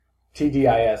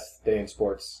TDIS, Day in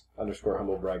Sports,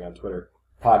 _humblebrag on Twitter,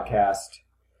 podcast.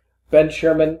 Ben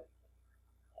Sherman,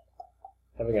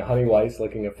 having a Honey Weiss,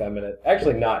 looking effeminate.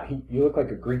 Actually not. You look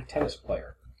like a Greek tennis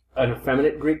player. An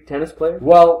effeminate Greek tennis player?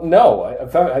 Well, no.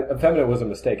 Effeminate was a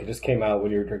mistake. It just came out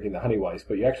when you were drinking the Honey Weiss.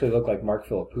 But you actually look like Mark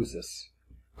Philippoussis,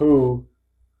 who,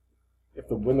 if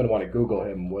the women want to Google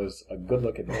him, was a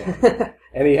good-looking man.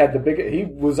 And he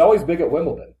was always big at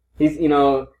Wimbledon. He's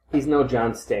no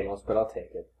John Stamos, but I'll take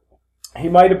it. He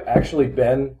might have actually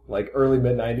been, like, early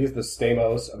mid-90s, the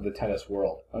Stamos of the tennis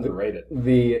world. Underrated.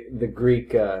 The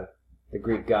Greek god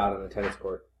on the tennis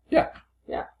court. Yeah.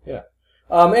 Yeah. Yeah.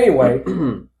 Anyway,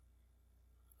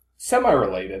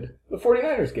 semi-related, the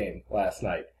 49ers game last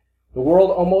night. The world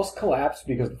almost collapsed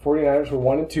because the 49ers were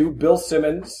 1-2. Bill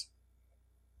Simmons.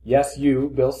 Yes,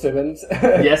 you, Bill Simmons.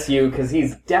 Yes, you, because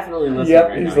he's definitely listening yep,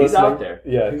 right now. He's out there.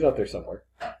 Yeah, he's out there somewhere.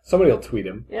 Somebody will tweet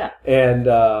him. Yeah. And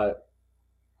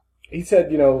he said,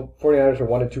 49ers are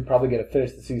 1-2, probably going to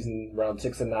finish the season around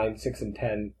 6-9,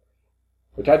 6-10,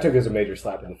 which I took as a major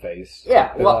slap in the face.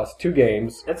 Yeah, They lost 2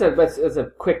 games. That's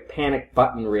a quick panic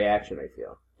button reaction, I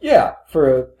feel. Yeah,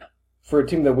 for a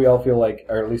team that we all feel like,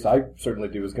 or at least I certainly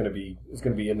do, is going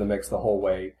to be in the mix the whole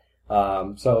way.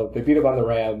 So they beat up on the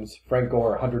Rams. Frank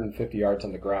Gore, 150 yards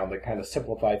on the ground. They kind of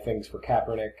simplify things for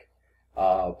Kaepernick.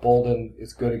 Bolden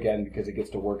is good again because he gets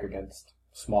to work against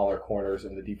smaller corners,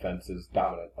 and the defense is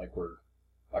dominant, like we're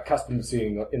accustomed to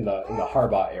seeing in the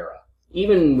Harbaugh era.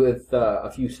 Even with a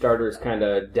few starters kind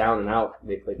of down and out,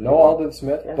 they played. No Aldon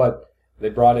Smith, yeah. But they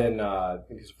brought in I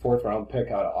think he's a 4th-round pick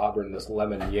out of Auburn, this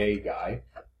Lemon Ye guy,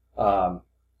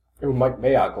 who Mike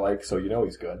Mayock likes, so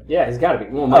he's good. Yeah, he's got to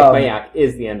be. Well, Mike Mayock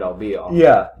is the end-all be-all.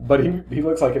 Yeah, but he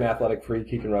looks like an athletic freak.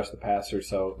 He can rush the passer,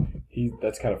 so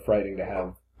that's kind of frightening to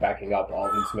have backing up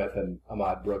Aldon Smith and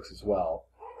Ahmad Brooks as well.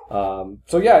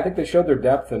 I think they showed their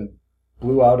depth and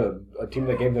blew out a team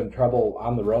that gave them trouble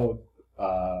on the road.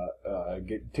 A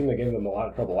team that gave them a lot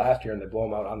of trouble last year, and they blow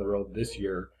them out on the road this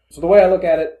year. So the way I look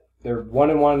at it, they're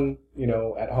 1-1,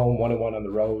 at home, 1-1 on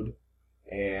the road,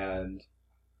 and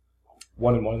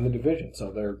 1-1 in the division.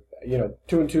 So they're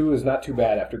 2-2 is not too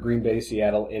bad after Green Bay,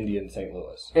 Seattle, Indy, and St.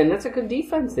 Louis. And that's a good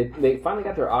defense. They finally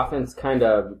got their offense kind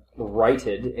of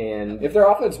righted, and if their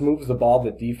offense moves the ball,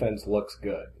 the defense looks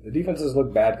good. The defenses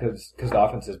look bad because the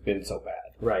offense has been so bad.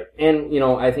 Right. And,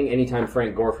 I think anytime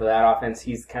Frank Gore for that offense,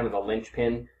 he's kind of the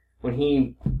linchpin. When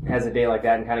he has a day like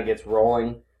that and kind of gets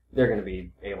rolling, they're going to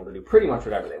be able to do pretty much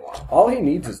whatever they want. All he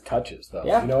needs is touches, though.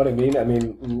 Yeah. You know what I mean? I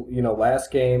mean, last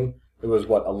game, it was,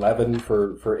 11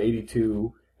 for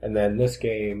 82, and then this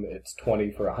game, it's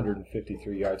 20 for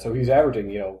 153 yards. So he's averaging,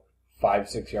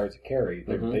 5-6 yards a carry.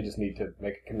 They just need to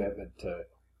make a commitment to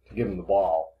give him the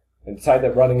ball and decide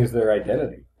that running is their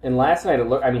identity. And last night,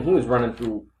 he was running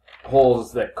through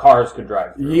holes that cars could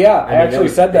drive through. Yeah, I actually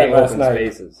said that last night.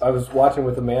 Spaces. I was watching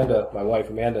with Amanda, my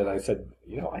wife Amanda, and I said,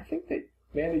 I think that,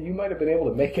 Amanda, you might have been able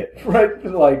to make it, right?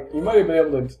 Like, you might have been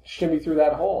able to shimmy through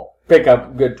that hole. Pick up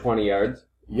a good 20 yards.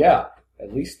 Yeah,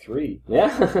 at least 3.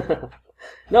 Yeah.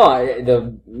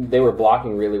 No, they were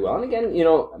blocking really well. And again,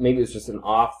 maybe it's just an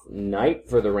off night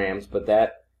for the Rams, but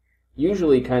that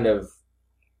usually kind of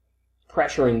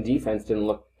pressuring defense didn't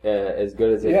look as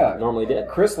good as it normally did.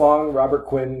 Chris Long, Robert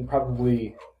Quinn,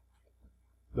 probably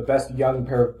the best young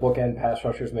pair of bookend pass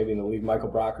rushers maybe in the league. Michael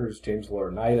Brockers, James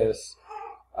Laurinaitis.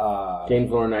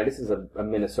 James Laurinaitis is a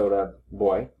Minnesota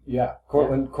boy. Yeah.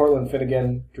 Cortland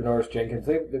Finnegan, Janoris Jenkins.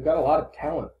 They've got a lot of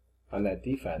talent on that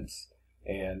defense,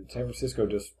 and San Francisco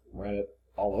just ran it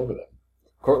all over them.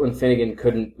 Cortland Finnegan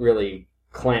couldn't really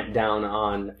clamp down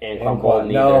on Anquan Bolden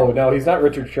either. No, he's not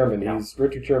Richard Sherman. No. He's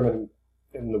Richard Sherman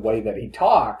in the way that he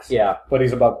talks, but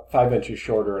he's about 5 inches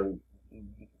shorter and,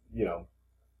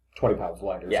 20 pounds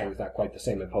lighter, so he's not quite the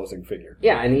same imposing figure.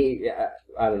 Yeah, and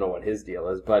I don't know what his deal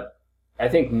is, but I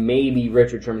think maybe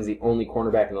Richard Sherman's the only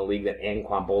cornerback in the league that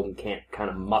Anquan Bolden can't kind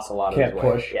of muscle out of his way.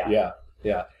 Can't push,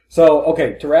 yeah. So,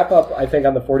 okay, to wrap up, I think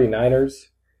on the 49ers,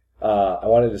 I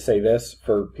wanted to say this,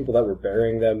 for people that were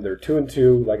burying them, they're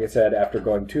 2-2, like I said, after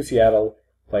going to Seattle,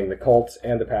 playing the Colts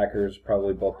and the Packers,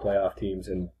 probably both playoff teams,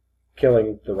 and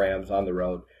killing the Rams on the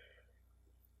road.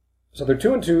 So they're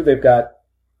 2-2. They've got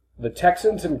the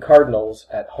Texans and Cardinals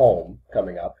at home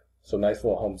coming up. So nice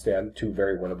little homestand, 2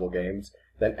 very winnable games.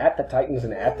 Then at the Titans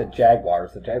and at the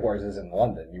Jaguars. The Jaguars is in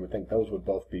London. You would think those would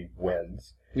both be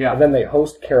wins. Yeah. And then they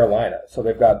host Carolina. So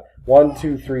they've got 1,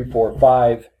 2, 3, 4,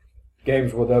 5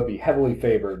 games where they'll be heavily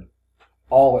favored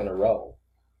all in a row.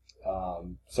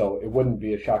 So it wouldn't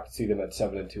be a shock to see them at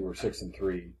 7-2 or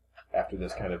 6-3 after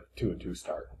this kind of 2-2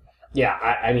 start. Yeah,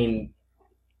 I mean,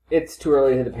 it's too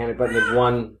early to hit the panic button. They've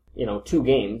won, 2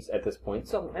 games at this point,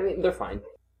 so, they're fine.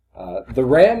 The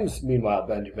Rams, meanwhile,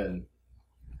 Benjamin,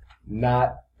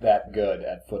 not that good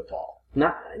at football.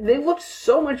 They looked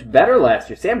so much better last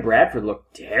year. Sam Bradford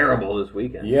looked terrible this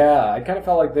weekend. Yeah, I kind of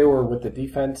felt like they were with the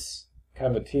defense,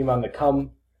 kind of a team on the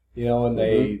come, and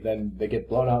they get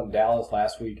blown out in Dallas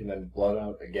last week and then blown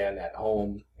out again at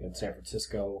home in San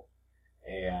Francisco.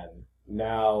 And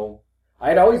now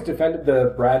I'd always defended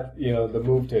the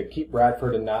move to keep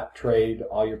Bradford and not trade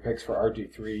all your picks for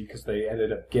RG3 because they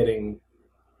ended up getting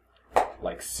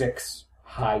like 6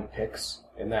 high picks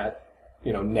in that,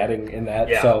 netting in that.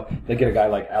 Yeah. So they get a guy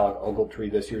like Alec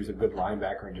Ogletree this year who's a good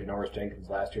linebacker, and Janoris Jenkins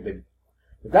last year.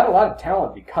 They've got a lot of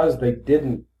talent because they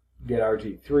didn't get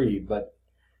RG3, but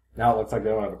now it looks like they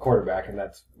don't have a quarterback, and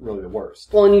that's really the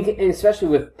worst. Well, and especially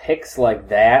with picks like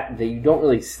that you don't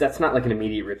really, that's not like an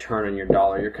immediate return on your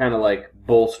dollar. You're kind of like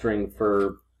bolstering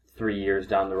for 3 years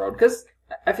down the road. Because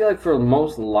I feel like for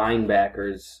most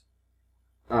linebackers,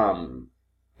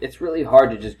 it's really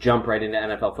hard to just jump right into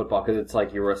NFL football because it's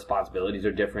like your responsibilities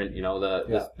are different.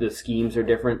 The schemes are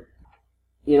different.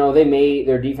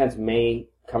 Their defense may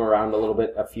come around a little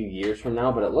bit a few years from now,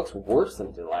 but it looks worse than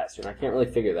it did last year, and I can't really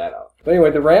figure that out. But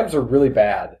anyway, the Rams are really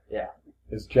bad. Yeah.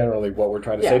 Is generally what we're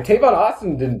trying to say. Tavon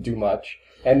Austin didn't do much,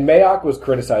 and Mayock was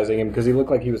criticizing him because he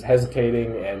looked like he was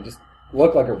hesitating and just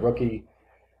looked like a rookie.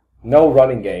 No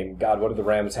running game. God, what did the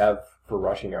Rams have for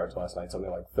rushing yards last night?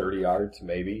 Something like 30 yards,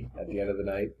 maybe, at the end of the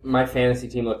night. My fantasy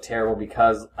team looked terrible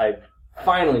because I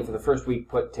finally, for the first week,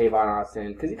 put Tavon Austin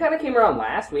in because he kind of came around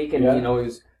last week, and he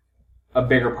was a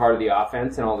bigger part of the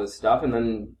offense and all this stuff, and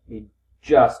then he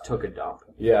just took a dump.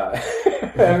 Yeah.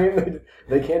 I mean,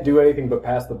 they can't do anything but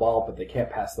pass the ball, but they can't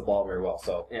pass the ball very well,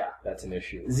 so that's an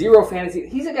issue. Zero fantasy.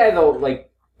 He's a guy, though, like,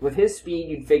 with his speed,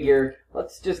 you'd figure,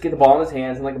 let's just get the ball in his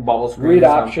hands and like a bubble screen. Read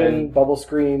option, bubble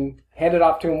screen, hand it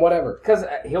off to him, whatever. Because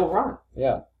he'll run.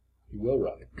 Yeah, he will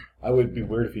run. I would be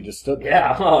weird if he just stood there.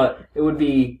 Yeah, well, it would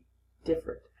be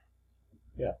different.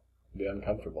 Yeah. Be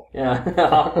uncomfortable. Yeah,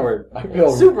 awkward. I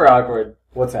feel super awkward.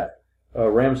 What's that?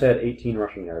 Rams had 18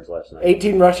 rushing yards last night.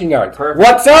 18 rushing yards. Perfect.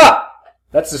 What's up?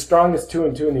 That's the strongest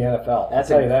 2-2 in the NFL. I'll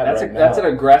tell you that right now. That's an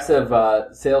aggressive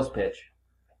sales pitch.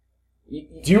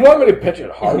 Do you want me to pitch it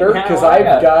harder? Because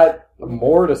I've got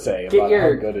more to say about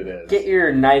how good it is. Get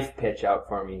your knife pitch out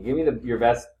for me. Give me your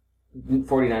best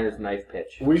 49ers knife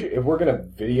pitch. If we're going to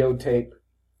videotape,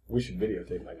 we should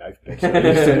videotape my knife pitch. I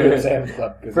used to do at Sam's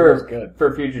Club because it was good.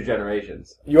 For future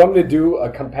generations. You want me to do a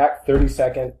compact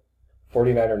 30-second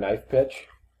 49er knife pitch?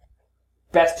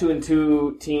 Best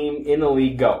 2-2 team in the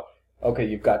league, go. Okay,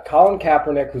 you've got Colin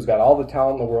Kaepernick, who's got all the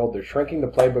talent in the world. They're shrinking the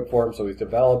playbook for him, so he's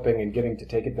developing and getting to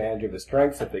take advantage of his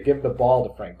strengths. If they give the ball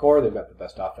to Frank Gore, they've got the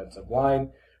best offensive line.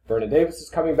 Vernon Davis is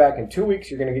coming back in 2 weeks.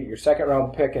 You're going to get your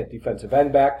second-round pick at defensive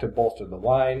end back to bolster the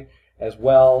line, as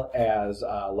well as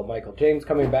LaMichael James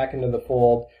coming back into the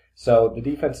fold. So the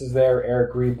defense is there.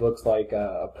 Eric Reed looks like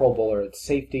a Pro Bowler at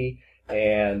safety,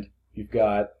 and you've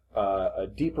got a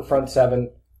deeper front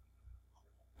seven.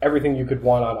 Everything you could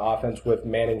want on offense with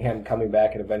Manningham coming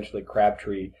back and eventually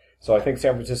Crabtree. So I think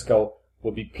San Francisco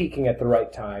will be peaking at the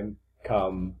right time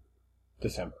come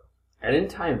December. I didn't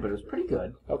time, but it was pretty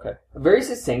good. Okay. Very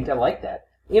succinct. I like that.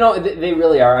 They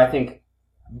really are, I think,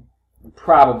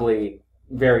 probably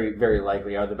very, very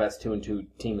likely are the best 2-2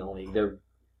 team in the league. Their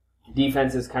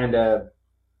defense is kind of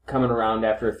coming around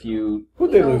after a few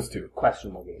Who'd they lose to?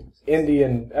 Questionable games. Indy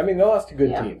and, they lost to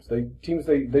good teams.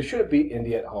 They should have beat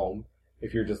Indy at home.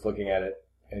 If you're just looking at it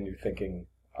and you're thinking,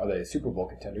 are they a Super Bowl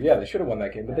contender? Yeah, they should have won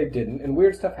that game, but they didn't. And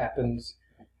weird stuff happens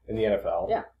in the NFL.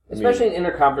 Yeah, especially in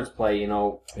interconference play.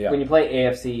 When you play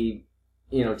AFC,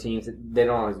 teams, they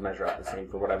don't always measure up the same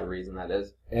for whatever reason that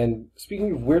is. And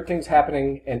speaking of weird things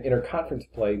happening in interconference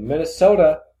play,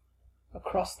 Minnesota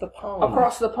across the pond.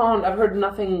 Across the pond, I've heard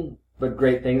nothing but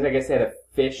great things. I guess they had a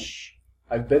fish.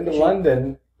 I've been to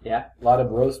London. Yeah. A lot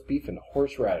of roast beef and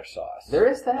horseradish sauce. There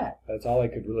is that. That's all I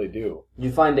could really do.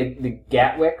 You find the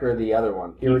Gatwick or the other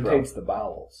one? Irritates the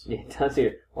bowels. Yeah, it does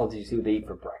here. Well, did you see what they eat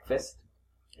for breakfast?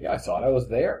 Yeah, I saw it. I was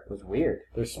there. It was weird.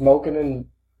 They're smoking in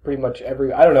pretty much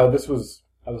every... I don't know.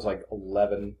 I was like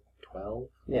 11, 12?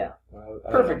 Yeah.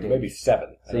 Perfect. Maybe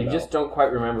 7. So you just don't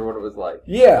quite remember what it was like.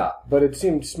 Yeah, but it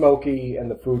seemed smoky and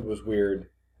the food was weird.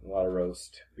 A lot of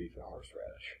roast beef and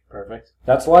horseradish. Perfect.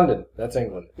 That's London. That's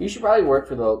England. You should probably work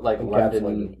for the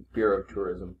London Bureau of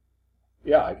Tourism.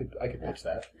 Yeah, I could pitch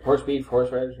that. Horse beef,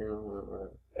 horseradish,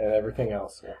 whatever. And everything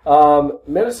else. Yeah.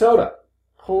 Minnesota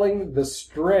pulling the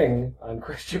string on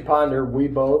Christian Ponder. We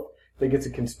both think it's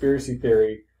a conspiracy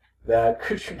theory that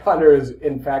Christian Ponder is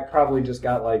in fact probably just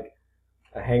got like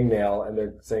a hangnail, and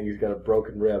they're saying he's got a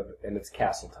broken rib, and it's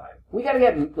Castle time. We gotta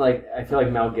get, like, I feel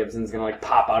like Mel Gibson's gonna, like,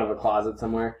 pop out of a closet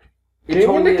somewhere.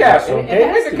 King in the castle. King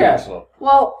in the castle.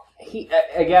 Well,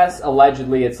 I guess,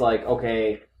 allegedly, it's like,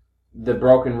 okay, the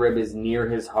broken rib is near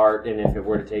his heart, and if it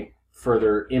were to take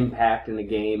further impact in the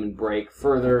game and break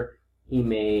further, he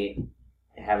may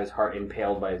have his heart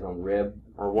impaled by his own rib,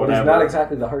 or whatever. But he's not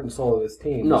exactly the heart and soul of this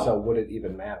team, no. So would it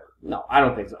even matter? No, I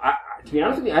don't think so. To be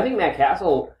honest with you, I think Matt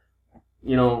Castle,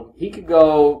 he could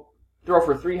go throw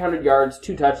for 300 yards,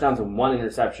 2 touchdowns, and 1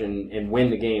 interception, and win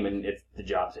the game, and the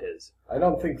job's his. I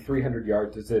don't think 300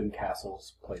 yards is in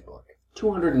Castle's playbook.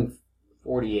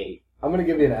 248. I'm going to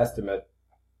give you an estimate.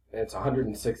 It's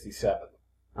 167.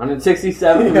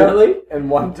 167, really? And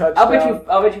 1 touchdown.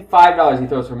 I'll bet you $5 he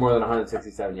throws for more than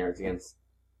 167 yards against.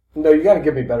 No, you got to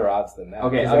give me better odds than that.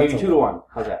 Okay, I'll give you 2 to 1.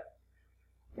 How's that?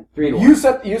 3 to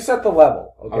 1. You set the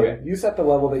level. Okay? You set the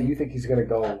level that you think he's going to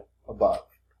go above.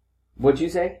 What'd you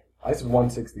say? I said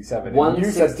 167.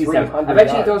 167. You said 300 I bet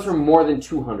you he yards. throws for more than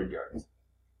 200 yards.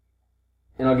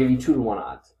 And I'll give you 2 to 1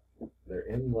 odds. They're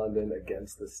in London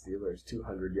against the Steelers,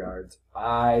 200 yards.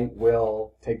 I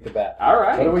will take the bet. All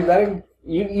right. What are we betting?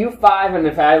 You 5, and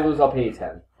if I lose, I'll pay you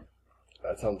 10.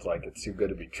 That sounds like it's too good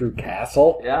to be true.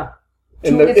 Castle? Yeah.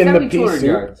 It's gonna be pea 200 soup?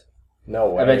 yards.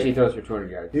 No way. I bet you he throws for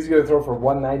 200 yards. He's going to throw for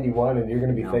 191, and you're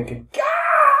going to be thinking, Gah!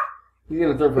 He's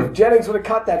going to throw for... If Jennings would have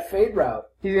caught that fade route.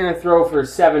 He's going to throw for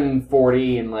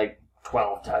 740 and,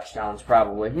 12 touchdowns,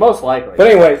 probably. Most likely. But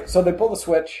anyway, so they pull the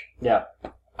switch. Yeah.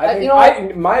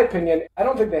 In my opinion, I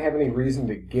don't think they have any reason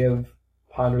to give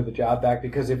Ponder the job back,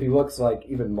 because if he looks like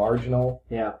even marginal,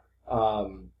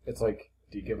 it's like,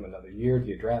 do you give him another year? Do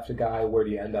you draft a guy? Where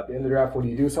do you end up in the draft? What do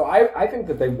you do? So I think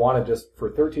that they want to just,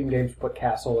 for 13 games, put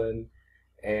Castle in,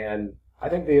 and I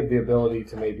think they have the ability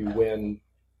to maybe win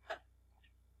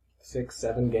 6,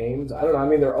 7 games. I don't know. I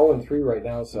mean, they're 0-3 right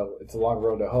now, so it's a long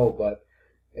road to hoe, but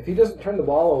if he doesn't turn the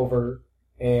ball over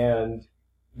and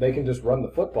they can just run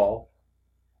the football,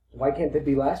 why can't they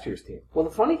be last year's team? Well,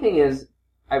 the funny thing is,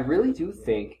 I really do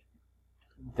think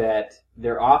that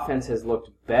their offense has looked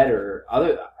better.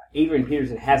 Adrian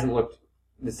Peterson hasn't looked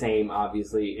the same,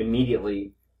 obviously,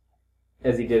 immediately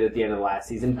as he did at the end of the last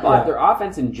season. But their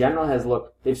offense in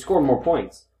general they've scored more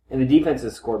points, and the defense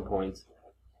has scored points.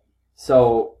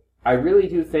 So I really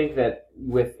do think that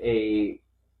with a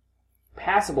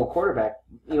passable quarterback,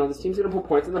 this team's going to put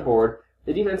points on the board.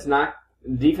 The defense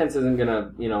isn't going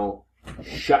to,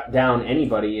 shut down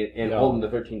anybody and hold them to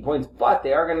 13 points, but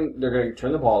they're going to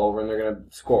turn the ball over and they're going to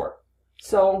score.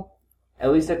 So,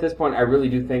 at least at this point, I really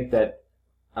do think that,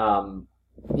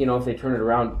 if they turn it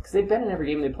around, because they've been in every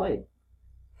game they played.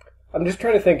 I'm just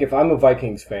trying to think, if I'm a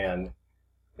Vikings fan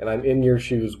and I'm in your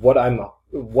shoes, what am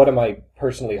I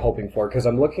personally hoping for? Because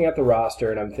I'm looking at the roster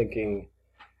and I'm thinking,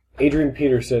 Adrian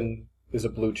Peterson is a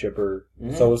blue chipper,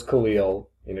 so is Khalil.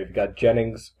 You've got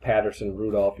Jennings, Patterson,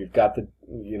 Rudolph. You've got the,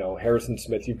 Harrison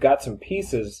Smith. You've got some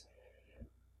pieces,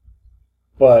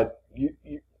 but you're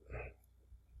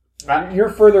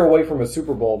further away from a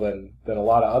Super Bowl than a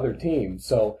lot of other teams.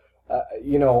 So, do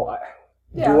you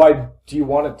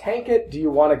want to tank it? Do you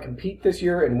want to compete this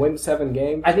year and win 7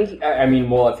 games? I think,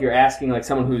 if you're asking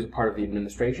someone who's part of the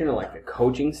administration or the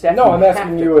coaching staff. No, I'm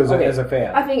asking you as a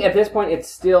fan. I think at this point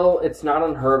it's not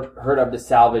unheard of to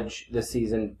salvage this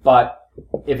season, but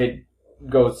if it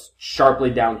goes sharply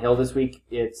downhill this week,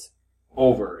 it's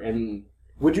over. And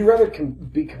would you rather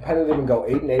be competitive and go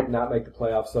 8-8 and not make the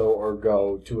playoffs, though, or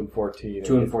go 2-14?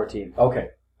 2-14. Okay,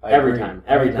 every time.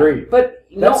 Agree. But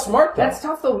that's smart, though. That's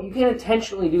tough, though. You can't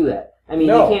intentionally do that. I mean,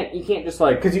 you can't just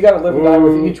because you got to live and die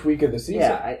with each week of the season.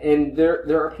 Yeah, and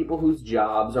there are people whose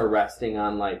jobs are resting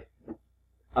on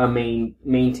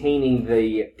maintaining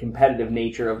the competitive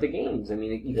nature of the games. I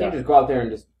mean, you can't just go out there and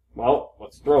just,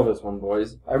 let's throw this one,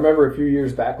 boys. I remember a few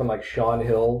years back when Sean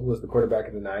Hill was the quarterback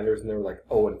of the Niners, and they were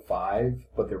 0-5,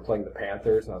 but they were playing the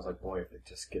Panthers, and I was like, boy, if they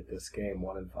just get this game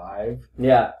 1-5,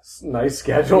 yeah, nice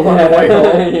schedule on the way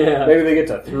home. Yeah. Maybe they get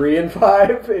to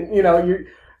 3-5, and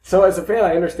So as a fan,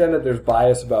 I understand that there's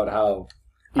bias about how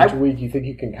each week you think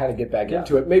you can kind of get back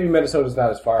into it. Maybe Minnesota's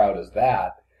not as far out as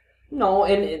that. No,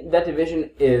 and that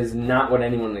division is not what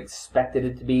anyone expected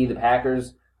it to be. The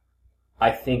Packers,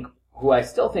 who I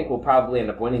still think will probably end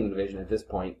up winning the division at this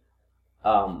point.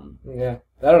 Yeah,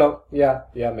 I don't know. Yeah,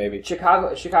 maybe.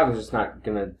 Chicago's just not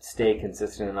going to stay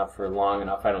consistent enough for long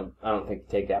enough. I don't think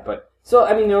to take that. But so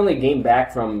they're only a game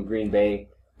back from Green Bay,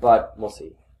 but we'll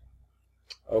see.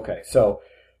 Okay, so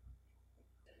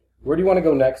where do you want to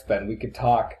go next, Ben? We could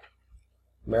talk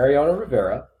Mariano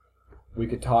Rivera. We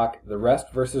could talk the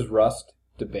rest versus rust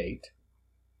debate.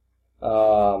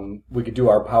 We could do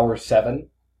our Power 7.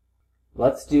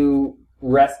 Let's do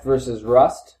rest versus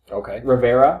rust, Okay.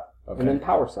 Rivera, Okay. and then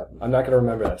power 7. I'm not going to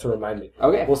remember that, so remind me.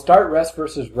 Okay. We'll start rest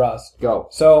versus rust. Go.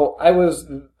 So I was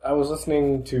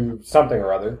listening to something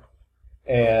or other,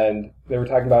 and they were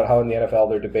talking about how in the NFL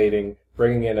they're debating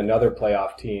bringing in another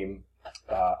playoff team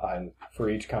for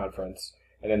each conference,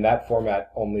 and in that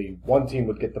format only one team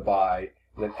would get the bye,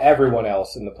 and then everyone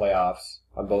else in the playoffs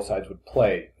on both sides would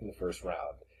play in the first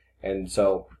round. And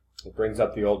so it brings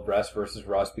up the old rest versus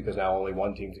rust because now only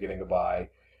one team's getting a bye.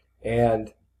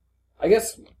 And I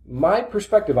guess my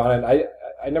perspective on it,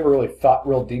 I never really thought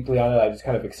real deeply on it. I just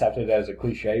kind of accepted it as a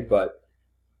cliche, but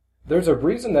there's a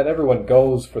reason that everyone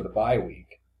goes for the bye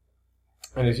week.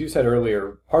 And as you said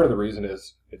earlier, part of the reason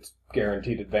is it's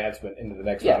guaranteed advancement into the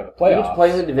next round of the playoffs. You get to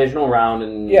play in the divisional round,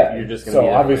 and you're just going to be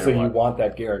so there obviously no matter you want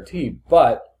that guarantee,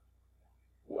 but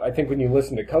I think when you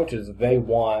listen to coaches, they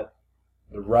want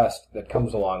the rest that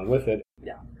comes along with it.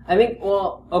 Yeah. I think,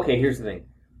 well, okay, here's the thing.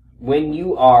 When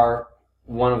you are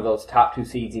one of those top 2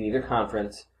 seeds in either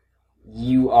conference,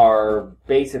 you are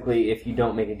basically, if you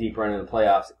don't make a deep run in the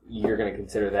playoffs, you're going to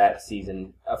consider that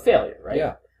season a failure, right?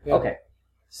 Yeah. Okay.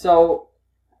 So,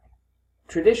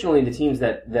 traditionally, the teams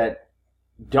that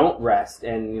don't rest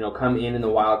and, come in the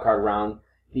wild card round,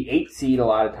 the 8th seed a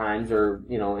lot of times, or,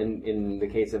 in the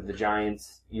case of the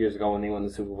Giants years ago when they won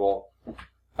the Super Bowl,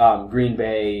 Green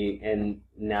Bay, and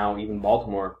now even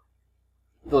Baltimore,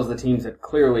 those are the teams that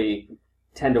clearly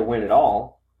tend to win it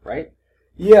all, right?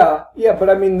 Yeah, but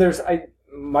I mean,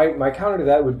 my counter to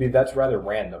that would be that's rather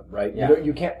random, right? Yeah.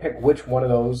 You can't pick which one of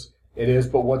those it is,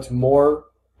 but what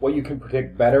you can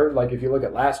predict better, like if you look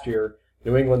at last year,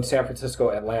 New England, San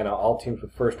Francisco, Atlanta, all teams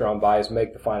with first-round byes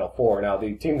make the Final Four. Now,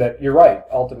 the team that, you're right,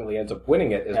 ultimately ends up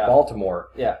winning it is Baltimore.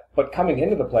 Yeah. But coming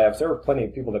into the playoffs, there were plenty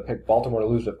of people that picked Baltimore to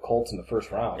lose to the Colts in the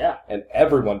first round. Yeah. And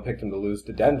everyone picked them to lose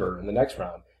to Denver in the next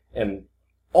round. And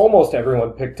almost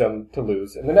everyone picked them to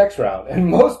lose in the next round. And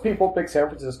most people picked San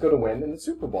Francisco to win in the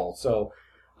Super Bowl. So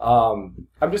I'm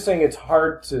just saying it's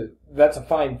hard to – that's a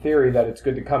fine theory that it's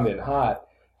good to come in hot,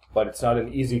 but it's not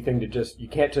an easy thing to just – you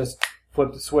can't just –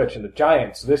 flip the switch. And the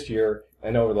Giants this year,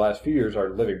 and over the last few years, are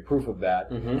living proof of that,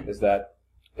 is that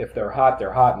if they're hot,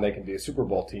 and they can be a Super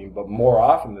Bowl team. But more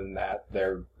often than that,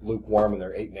 they're lukewarm and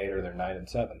they're 8-8 or they're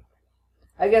 9-7.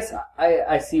 I guess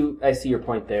I see your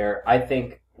point there. I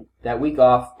think that week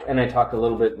off, and I talked a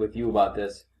little bit with you about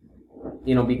this,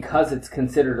 because it's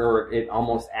considered, or it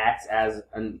almost acts as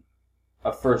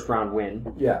a first-round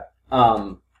win. Yeah.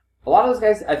 A lot of those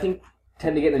guys, I think,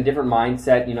 tend to get in a different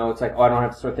mindset. It's like, I don't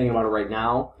have to start thinking about it right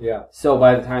now. Yeah. So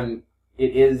by the time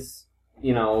it is,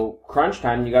 crunch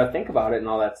time, you got to think about it and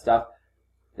all that stuff.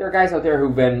 There are guys out there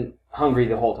who've been hungry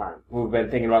the whole time, who've been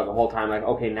thinking about it the whole time, like,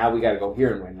 okay, now we got to go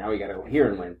here and win. Now we got to go here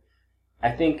and win. I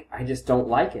think I just don't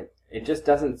like it. It just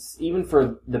doesn't, even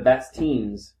for the best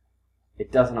teams,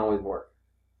 it doesn't always work.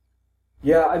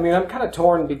 Yeah, I mean, I'm kind of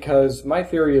torn because my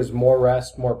theory is more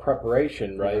rest, more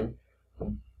preparation, right?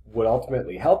 Would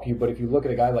ultimately help you, but if you look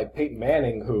at a guy like Peyton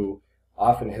Manning, who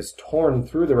often has torn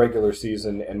through the regular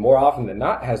season and more often than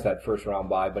not has that first round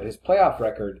bye, but his playoff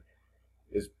record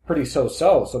is pretty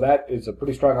so-so, so that is a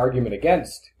pretty strong argument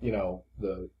against, the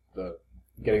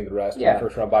getting the rest in the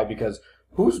first round bye, because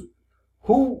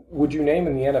who would you name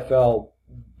in the NFL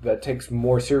that takes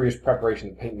more serious preparation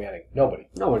than Peyton Manning? Nobody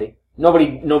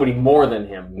more than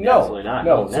him. Absolutely not.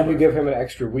 No. So never. you give him an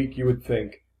extra week, you would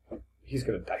think he's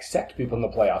going to dissect people in the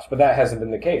playoffs, but that hasn't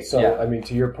been the case. So, I mean,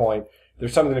 to your point,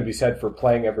 there's something to be said for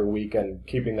playing every week and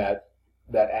keeping that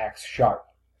axe sharp.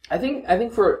 I think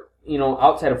for,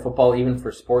 outside of football, even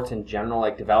for sports in general,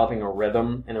 like developing a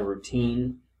rhythm and a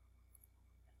routine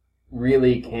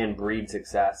really can breed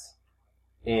success.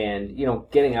 And,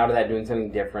 getting out of that, doing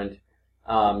something different.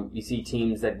 You see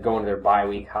teams that go into their bye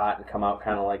week hot and come out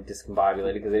kind of like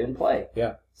discombobulated because they didn't play.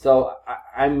 Yeah. So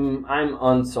I'm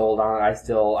unsold on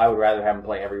it. I would rather have them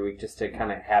play every week just to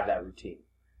kind of have that routine.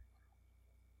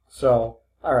 So,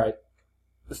 all right.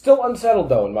 Still unsettled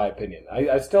though, in my opinion.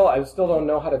 I still don't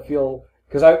know how to feel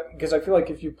because I feel like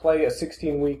if you play a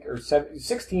 16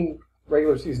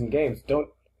 regular season games,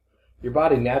 your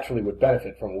body naturally would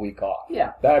benefit from a week off.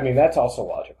 Yeah. That's also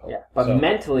logical. Yeah. But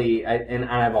mentally, and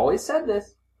I've always said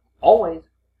this,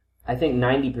 I think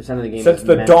 90% of the game since is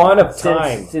the mental. dawn of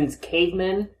time. Since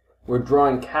cavemen were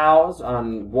drawing cows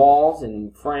on walls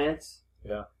in France.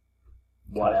 Yeah.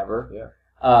 Whatever.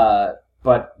 Yeah.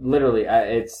 But literally,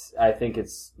 I think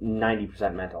it's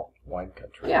 90% mental. Wine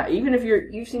country. Yeah, even if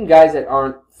you've seen guys that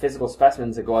aren't physical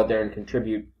specimens that go out there and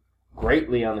contribute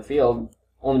greatly on the field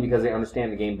only because they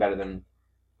understand the game better than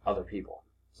other people.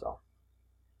 So,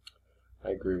 I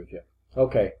agree with you.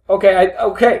 Okay.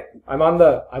 I'm on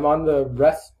the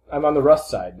Russ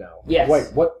side now. Yes.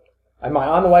 Wait, what? Am I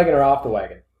on the wagon or off the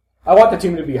wagon? I want the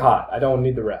team to be hot. I don't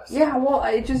need the rest. Yeah, well,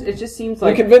 it just seems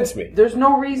like you convinced me. There's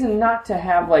no reason not to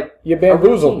have like you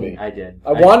bamboozled me. I did.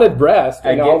 I wanted breast,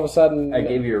 and all of a sudden I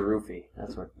gave you a roofie.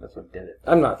 That's what did it.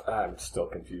 I'm still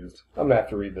confused. I'm gonna have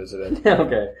to revisit it.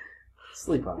 Okay,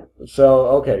 sleep on it.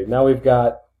 So now we've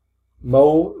got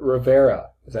Mo Rivera.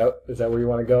 Is that where you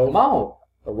want to go? Mo.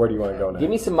 Or where do you want to go now? Give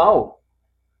me some Mo.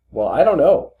 Well, I don't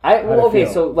know.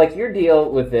 So like your deal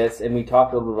with this, and we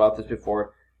talked a little bit about this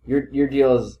before. Your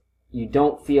deal is you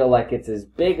don't feel like it's as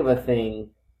big of a thing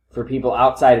for people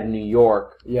outside of New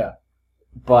York. Yeah.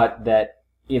 But that,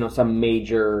 some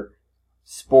major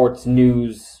sports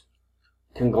news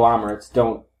conglomerates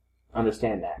don't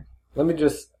understand that.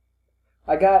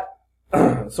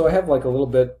 So I have like a little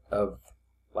bit of,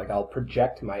 like, I'll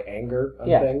project my anger on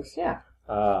things. Yeah.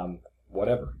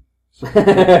 Whatever.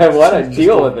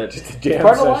 Deal with it. Just a jam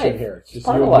part of session life. here. It's just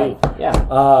part you of and life. me.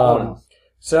 Yeah.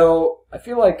 So I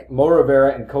feel like Mo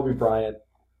Rivera and Kobe Bryant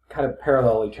kind of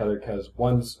parallel each other because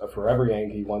one's a forever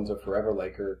Yankee, one's a forever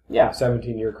Laker. Yeah.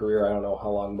 17-year career. I don't know how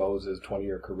long Mo's is,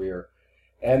 20-year career.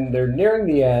 And they're nearing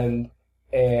the end,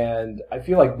 and I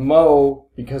feel like Mo,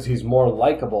 because he's more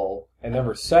likable and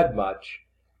never said much,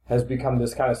 has become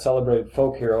this kind of celebrated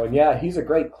folk hero. And yeah, he's a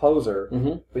great closer,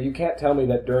 but you can't tell me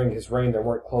that during his reign there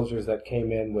weren't closers that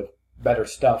came in with better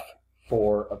stuff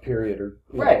for a period or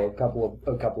a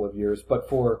couple of years. But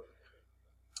for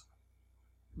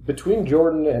between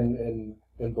Jordan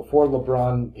and before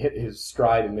LeBron hit his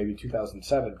stride in maybe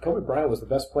 2007, Kobe Bryant was the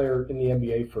best player in the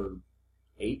NBA for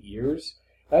 8 years.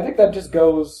 And I think that just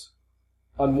goes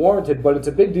unwarranted, but it's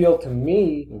a big deal to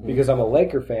me because I'm a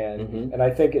Laker fan, and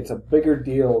I think it's a bigger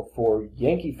deal for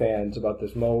Yankee fans about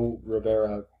this Mo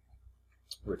Rivera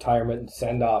retirement and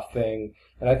send-off thing.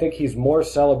 And I think he's more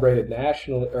celebrated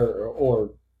nationally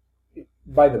or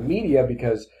by the media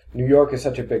because New York is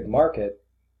such a big market,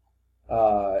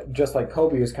 just like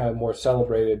Kobe is kind of more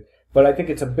celebrated. But I think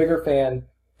it's a bigger fan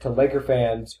to Laker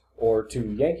fans or to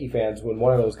Yankee fans when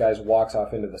one of those guys walks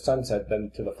off into the sunset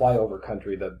than to the flyover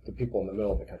country, the people in the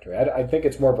middle of the country. I think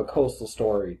it's more of a coastal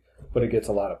story, but it gets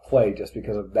a lot of play just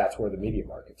because that's where the media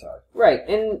markets are. Right,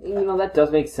 and that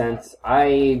does make sense.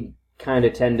 I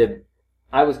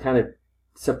was kind of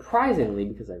surprisingly,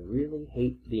 because I really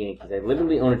hate the Yankees. I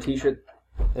literally own a T-shirt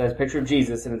that has a picture of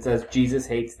Jesus, and it says Jesus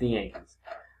hates the Yankees.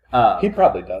 He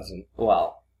probably doesn't.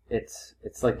 Well, it's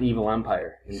like the evil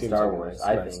empire in Star Wars.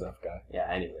 I think. Enough guy.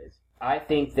 Yeah. Anyways, I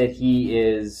think that he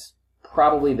is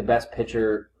probably the best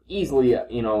pitcher, easily,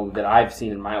 that I've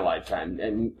seen in my lifetime.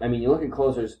 And I mean, you look at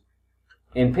closers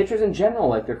and pitchers in general,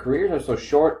 like their careers are so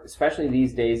short, especially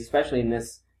these days, especially in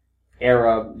this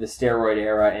era, the steroid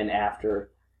era, and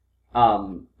after.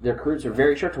 Their careers are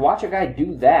very short. To watch a guy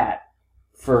do that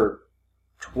for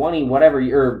 20 whatever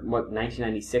year,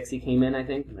 1996 he came in, I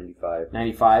think?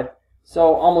 95.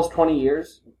 So almost 20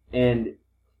 years, and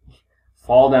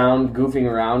fall down, goofing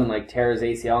around, and like tear his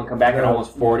ACL and come back at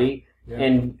almost 40. Yeah.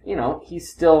 And, he's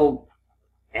still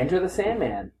Enter the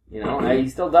Sandman. He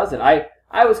still does it.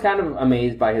 I was kind of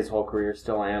amazed by his whole career,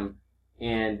 still am.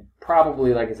 And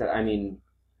probably, like I said,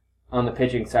 on the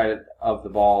pitching side of the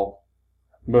ball,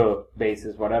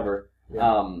 bases, whatever,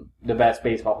 the best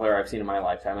baseball player I've seen in my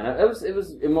lifetime. And it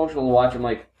was emotional to watch him,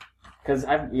 because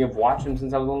I've watched him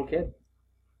since I was a little kid.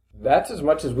 That's as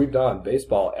much as we've done on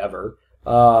baseball ever.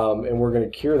 And we're going to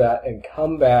cure that and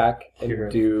come back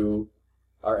and do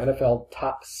our NFL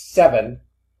top 7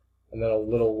 and then a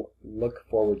little look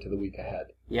forward to the week ahead.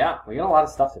 Yeah, we got a lot of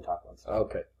stuff to talk about.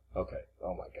 Okay.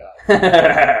 Oh my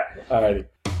God. Alrighty.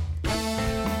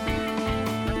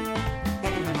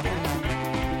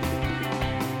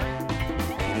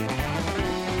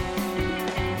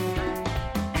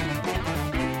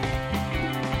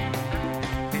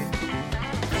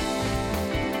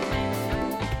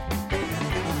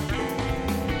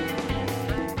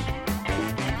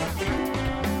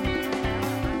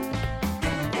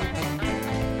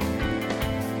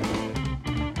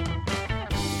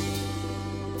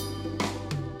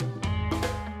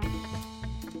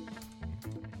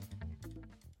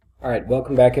 All right,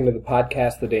 welcome back into the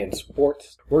podcast, The Day in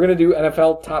Sports. We're going to do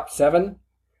NFL Top 7,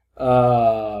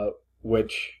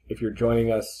 which, if you're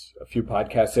joining us a few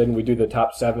podcasts in, we do the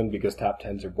Top 7 because Top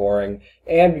 10s are boring,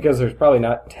 and because there's probably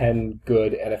not 10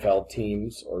 good NFL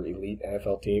teams or elite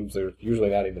NFL teams. There's usually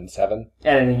not even 7.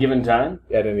 At any given time?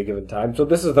 At any given time. So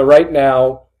this is the right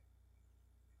now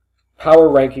power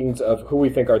rankings of who we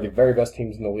think are the very best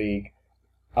teams in the league.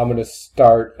 I'm going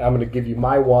to give you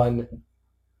my one,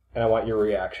 and I want your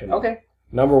reaction. Okay.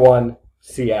 Number 1,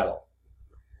 Seattle.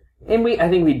 I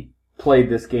think we played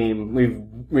this game.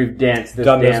 We've danced this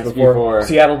Done dance this before. before.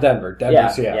 Seattle, Denver.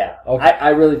 Seattle. Yeah.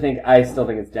 Okay. I still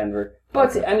think it's Denver.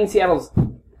 But I mean, Seattle's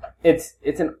it's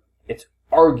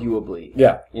arguably.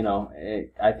 Yeah.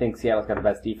 I think Seattle's got the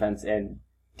best defense, and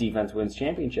defense wins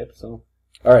championships. So.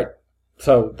 All right.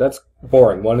 So that's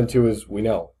boring. 1 and 2 is we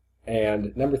know.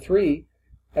 And number 3,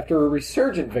 after a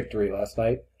resurgent victory last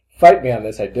night, fight me on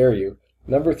this, I dare you.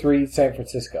 Number 3, San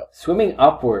Francisco. Swimming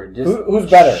upward, just who's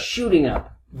better? Shooting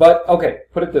up. But okay,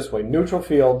 put it this way: neutral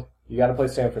field. You got to play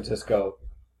San Francisco.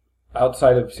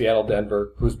 Outside of Seattle,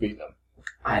 Denver, who's beating them?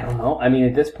 I don't know. I mean,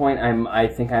 at this point, I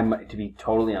think I'm, to be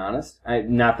totally honest,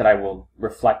 not that I will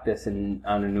reflect this on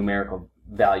a numerical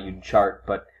valued chart,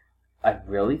 but I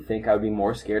really think I would be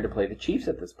more scared to play the Chiefs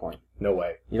at this point. No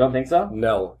way. You don't think so?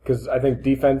 No, because I think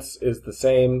defense is the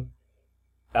same.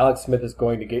 Alex Smith is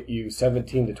going to get you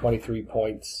 17 to 23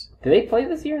 points. Do they play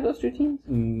this year, those two teams?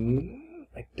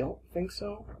 I don't think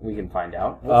so. We can find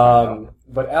out. We'll find out.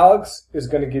 But Alex is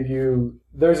going to give you...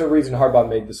 There's a reason Harbaugh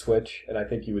made the switch, and I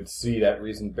think you would see that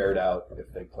reason bared out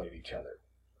if they played each other.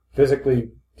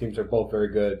 Physically, teams are both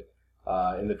very good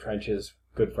in the trenches,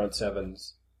 good front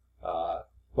sevens.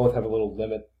 Both have a little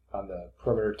limit on the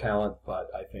perimeter talent, but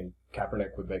I think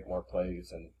Kaepernick would make more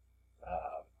plays, and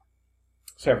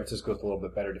San Francisco's a little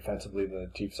bit better defensively than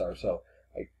the Chiefs are. So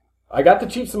I got the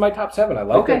Chiefs in my top 7. I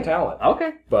like their talent.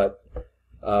 Okay. But,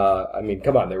 I mean,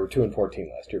 come on, they were 2-14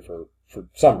 last year for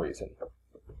some reason.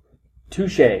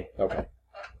 Touche. Okay.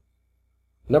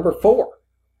 Number 4.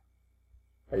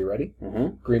 Are you ready?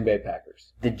 Mm-hmm. Green Bay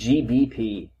Packers. The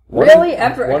GBP. Really?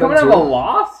 After coming out of a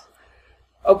loss?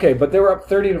 Okay, but they were up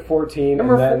 30-14,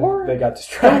 Number and then 4? they got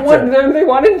distracted. They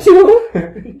wanted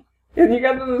to. And you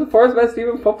got the 4th best team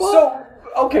in football? So,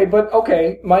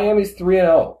 okay, Miami's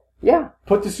 3-0. Yeah.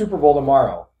 Put the Super Bowl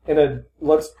tomorrow.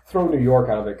 Let's throw New York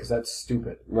out of it because that's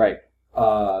stupid. Right.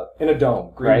 In a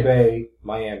dome. Green Bay,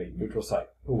 Miami, neutral site.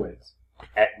 Who wins?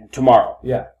 Tomorrow.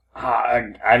 Yeah.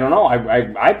 I don't know.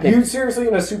 I picked... You seriously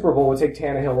in a Super Bowl would take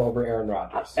Tannehill over Aaron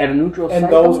Rodgers? At a neutral site?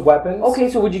 And those weapons? Okay,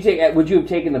 so would you have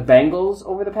taken the Bengals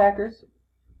over the Packers?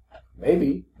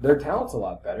 Maybe. Their talent's a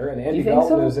lot better. And Andy think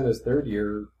Dalton so? is in his third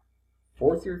year,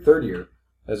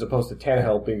 as opposed to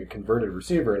Tannehill being a converted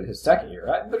receiver in his second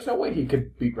year. There's no way he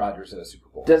could beat Rodgers in a Super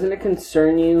Bowl. Doesn't it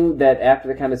concern you that after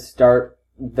the kind of start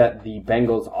that the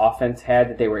Bengals offense had,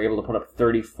 that they were able to put up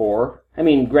 34? I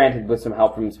mean, granted, with some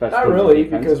help from special Not teams really,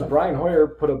 defense, because but Brian Hoyer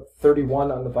put up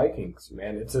 31 on the Vikings,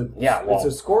 man. It's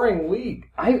a scoring league.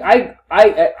 I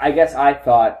guess I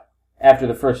thought, after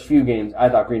the first few games, I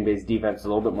thought Green Bay's defense was a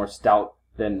little bit more stout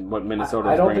than what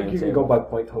Minnesota's I don't bringing think you to can the go by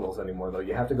point totals anymore, though.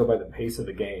 You have to go by the pace of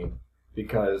the game.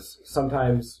 Because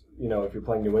sometimes, if you're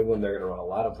playing New England, they're going to run a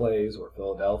lot of plays, or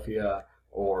Philadelphia,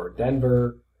 or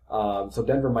Denver. So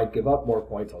Denver might give up more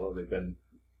points, although they've been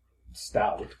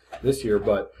stout this year.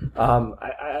 But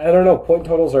I don't know. Point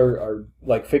totals are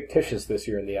like fictitious this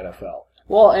year in the NFL.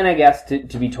 Well, and I guess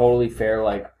to be totally fair,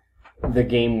 like the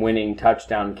game-winning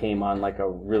touchdown came on like a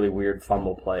really weird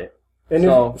fumble play. And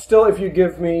if you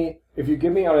give me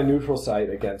on a neutral site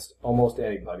against almost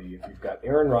anybody, if you've got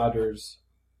Aaron Rodgers,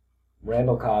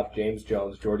 Randall Cobb, James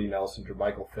Jones, Jordy Nelson,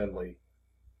 Jermichael Finley,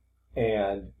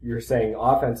 and you're saying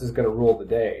offense is going to rule the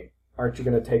day, aren't you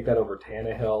going to take that over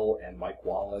Tannehill and Mike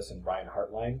Wallace and Brian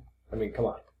Hartline? I mean, come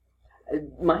on.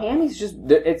 Miami's just,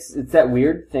 it's that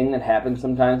weird thing that happens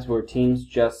sometimes where teams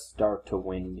just start to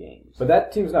win games. But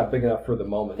that team's not big enough for the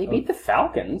moment. They beat the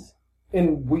Falcons.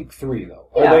 In week 3, though.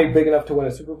 Yeah. Are they big enough to win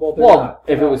a Super Bowl?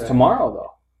 If it was tomorrow,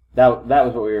 though. That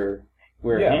was what we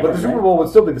were hammering, but the Super Bowl would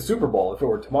still be the Super Bowl if it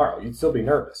were tomorrow. You'd still be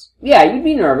nervous. Yeah, you'd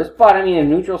be nervous, but I mean, a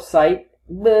neutral site,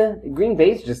 Green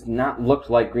Bay's just not looked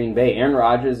like Green Bay. Aaron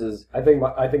Rodgers is... I think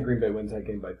Green Bay wins that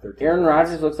game by 13. Aaron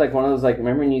Rodgers looks like one of those, like,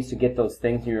 remember when you used to get those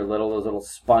things when you were little, those little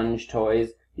sponge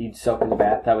toys you'd soak in the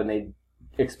bathtub and they'd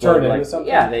explode? Turn into something?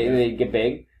 Yeah, they'd get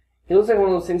big. He looks like one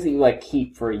of those things that you, like,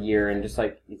 keep for a year and just,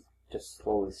 like, he's just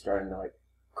slowly starting to, like,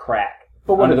 crack.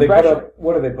 But what under did the pressure.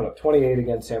 What did they put up? 28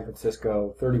 against San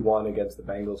Francisco, 31 against the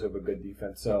Bengals, who have a good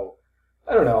defense. So,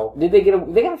 I don't know. Did they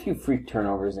they got a few freak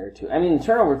turnovers there, too. I mean, the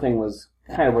turnover thing was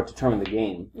kind of what determined the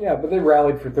game. Yeah, but they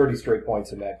rallied for 30 straight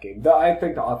points in that game. I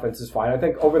think the offense is fine. I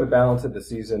think over the balance of the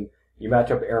season, you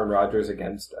match up Aaron Rodgers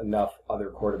against enough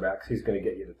other quarterbacks, he's going to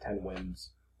get you to 10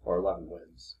 wins or 11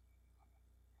 wins.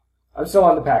 I'm still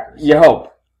on the Packers. You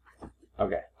hope.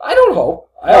 Okay. I don't hope.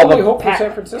 I only hope for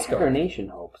San Francisco. Packer Nation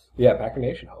hopes. Yeah, Packer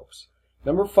Nation hopes.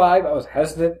 Number 5, I was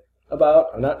hesitant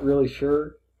about. I'm not really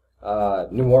sure.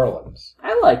 New Orleans.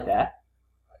 I like that.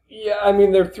 Yeah, I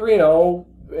mean, they're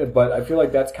 3-0, but I feel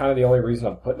like that's kind of the only reason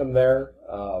I'm putting them there.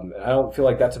 And I don't feel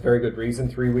like that's a very good reason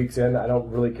 3 weeks in. I don't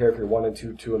really care if you're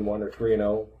 1-2, 2-1, or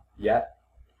 3-0 yet.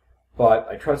 But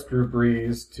I trust Drew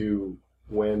Brees to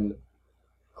win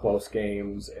close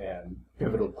games and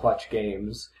pivotal clutch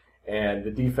games. And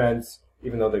the defense,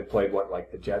 even though they played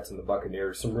like the Jets and the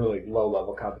Buccaneers, some really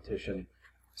low-level competition,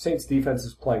 Saints defense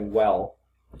is playing well.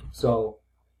 So,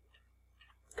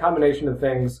 combination of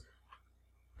things,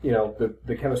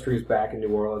 the chemistry is back in New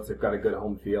Orleans. They've got a good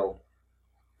home field.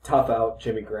 Tough out,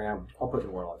 Jimmy Graham. I'll put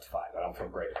New Orleans 5. I don't feel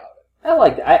great about it. I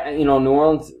like that. New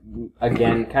Orleans,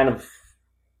 again, kind of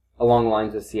along the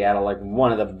lines of Seattle, like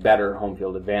one of the better home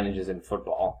field advantages in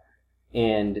football.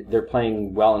 And they're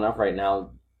playing well enough right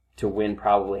now to win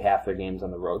probably half their games on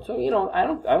the road. So, I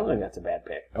don't think that's a bad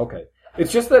pick. Okay.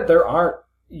 It's just that there aren't,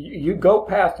 you go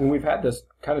past, and we've had this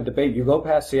kind of debate, you go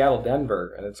past Seattle,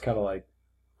 Denver, and it's kind of like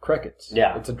crickets.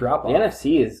 Yeah. It's a drop-off. The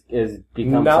NFC is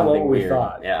become not something what we weird.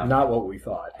 thought. Yeah. Not what we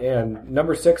thought. And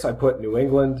number 6, I put New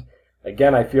England.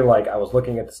 Again, I feel like I was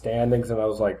looking at the standings, and I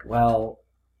was like, well,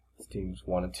 this team's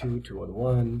 1-2,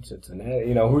 2-1,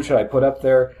 Cincinnati. Who should I put up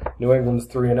there? New England's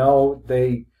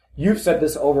 3-0. You've said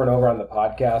this over and over on the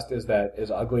podcast, is that as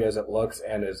ugly as it looks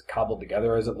and as cobbled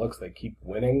together as it looks, they keep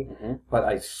winning. Mm-hmm. But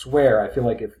I swear, I feel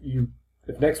like if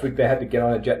next week they had to get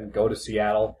on a jet and go to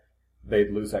Seattle,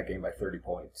 they'd lose that game by 30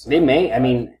 points. They may.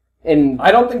 And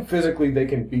I don't think physically they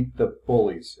can beat the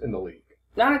bullies in the league.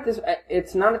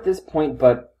 It's not at this point,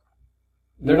 but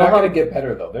they're not going to get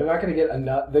better though. They're not going to get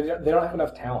enough. They don't have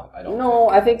enough talent.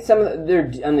 I think some of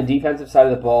they're on the defensive side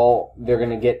of the ball. They're going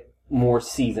to get more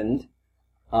seasoned.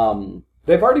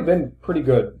 They've already been pretty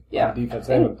good on defense.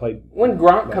 They haven't played. When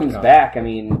Gronk comes back,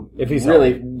 if he's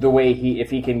really healthy, the way if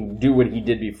he can do what he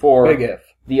did before, big if,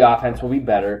 the offense will be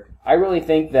better. I really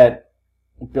think that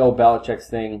Bill Belichick's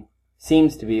thing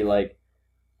seems to be like,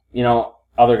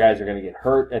 other guys are going to get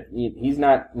hurt. He's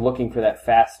not looking for that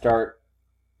fast start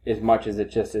as much as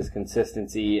it just is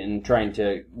consistency and trying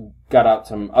to gut out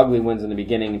some ugly wins in the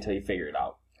beginning until you figure it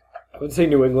out. I would say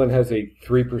New England has a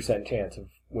 3% chance of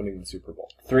winning the Super Bowl.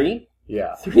 3?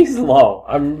 Yeah. 3's low.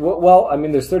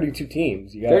 There's 32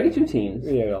 teams. 32 teams?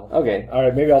 Okay. All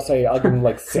right, maybe I'll give them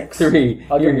like 6. 3.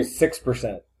 I'll give them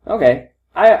 6%. Okay.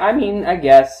 I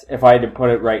guess if I had to put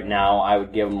it right now, I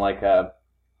would give them like a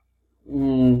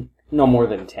no more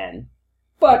than 10.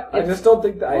 But I just don't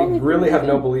think I really have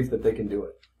no belief that they can do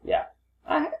it. Yeah.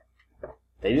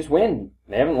 They just win.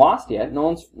 They haven't lost yet.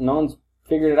 No one's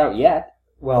figured it out yet.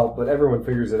 Well, but everyone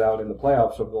figures it out in the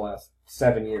playoffs over the last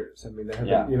 7 years. They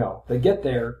haven't, they get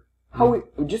there.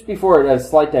 Just before a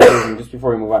slight diversion, just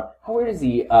before we move on, how weird is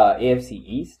the AFC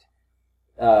East?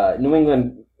 New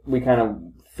England, we kind of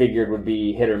figured would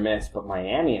be hit or miss, but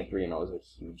Miami at 3-0 is a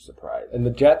huge surprise. And the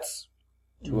Jets,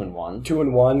 2-1.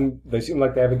 2-1. They seem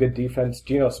like they have a good defense.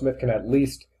 Geno Smith can at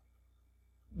least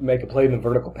make a play in the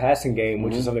vertical passing game,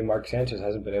 which is something Mark Sanchez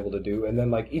hasn't been able to do. And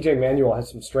then E.J. Manuel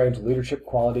has some strange leadership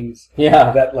qualities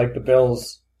that the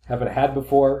Bills haven't had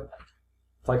before.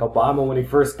 It's like Obama when he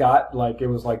first got, it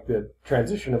was like the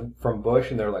transition from Bush,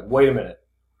 and they're like, wait a minute,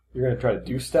 you're going to try to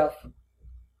do stuff?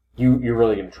 You're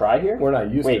really going to try here? We're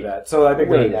not used to that. So I think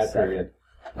we're in that period.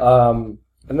 And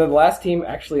then the last team,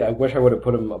 actually, I wish I would have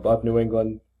put them above New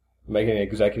England. Making an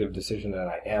executive decision, and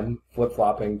I am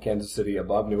flip-flopping Kansas City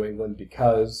above New England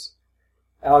because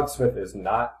Alex Smith is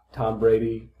not Tom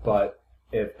Brady, but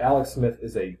if Alex Smith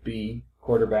is a B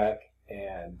quarterback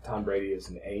and Tom Brady is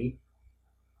an A,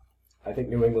 I think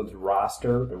New England's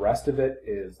roster, the rest of it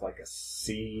is like a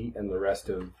C, and the rest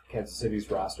of Kansas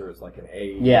City's roster is like an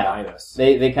A minus.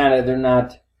 They're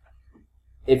not,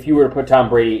 if you were to put Tom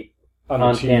Brady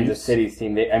on Kansas City's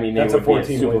team, they would be a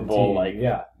Super Bowl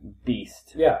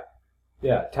beast.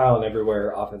 Yeah, talent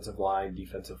everywhere, offensive line,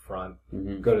 defensive front,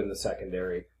 good in the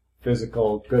secondary,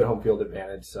 physical, good home field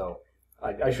advantage. So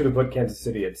I should have put Kansas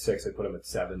City at 6. I put them at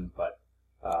 7, but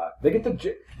they get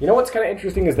what's kind of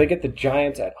interesting is they get the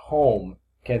Giants at home.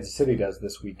 Kansas City does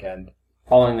this weekend.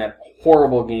 Following that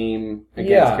horrible game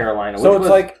against Carolina. So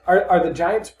it's are the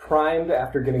Giants primed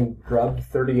after getting drubbed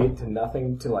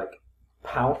 38-0 to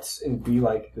pounce and be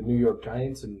like the New York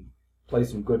Giants and play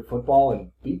some good football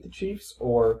and beat the Chiefs,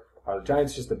 or are the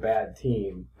Giants just a bad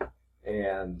team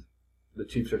and the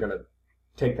Chiefs are going to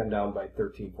take them down by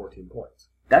 13, 14 points?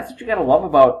 That's what you got to love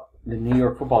about the New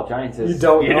York Football Giants is you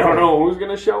don't know who's going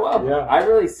to show up. Yeah. I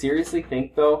really seriously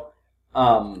think, though,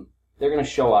 they're going to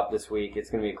show up this week.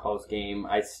 It's going to be a close game.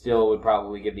 I still would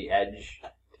probably give the edge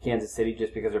to Kansas City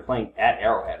just because they're playing at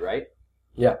Arrowhead, right?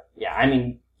 Yeah. Yeah,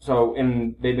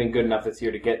 and they've been good enough this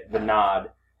year to get the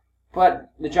nod.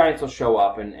 But the Giants will show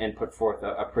up and put forth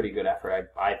a pretty good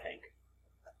effort, I think.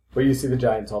 But you see the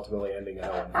Giants ultimately ending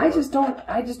at 0-4.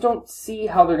 I just don't see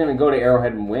how they're going to go to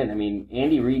Arrowhead and win. I mean,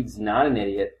 Andy Reid's not an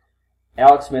idiot.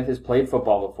 Alex Smith has played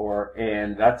football before,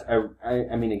 and that's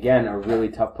again, a really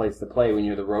tough place to play when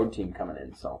you're the road team coming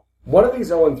in. So one of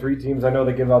these 0-3 teams, I know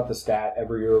they give out the stat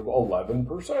every year of 11%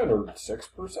 or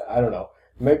 6%. I don't know.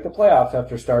 Make the playoffs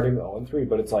after starting 0-3,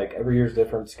 but it's like every year's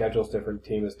different, schedule's different,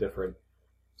 team is different.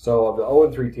 So of the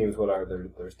 0-3 teams, what are there?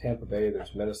 There's Tampa Bay,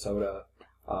 there's Minnesota,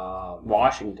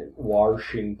 Washington,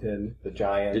 the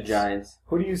Giants. The Giants.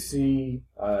 Who do you see?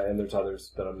 And there's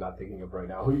others that I'm not thinking of right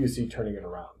now. Who do you see turning it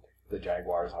around? The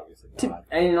Jaguars, obviously not.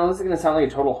 And this is going to sound like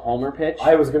a total homer pitch.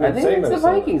 I was going to say I think it's the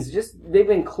Vikings. They've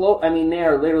been close. I mean, they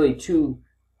are literally 2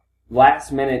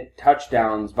 last-minute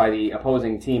touchdowns by the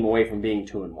opposing team away from being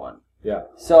 2-1. Yeah.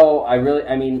 So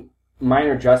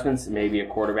minor adjustments, maybe a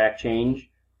quarterback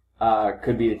change,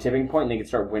 could be the tipping point, and they could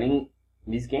start winning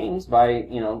these games by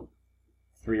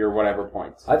 3 or whatever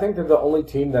points. I think they're the only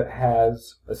team that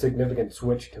has a significant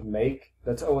switch to make.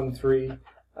 That's 0-3.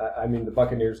 The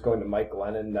Buccaneers going to Mike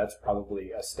Glennon, that's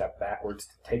probably a step backwards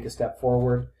to take a step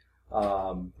forward.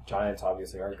 The Giants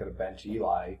obviously aren't going to bench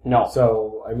Eli. No.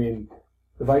 So,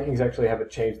 the Vikings actually have a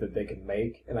change that they can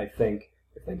make, and I think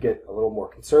if they get a little more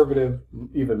conservative,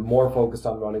 even more focused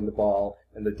on running the ball,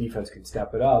 and the defense can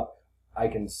step it up, I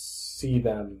can see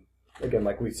them, again,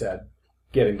 like we said,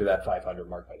 getting to that 500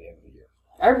 mark by the end of the year.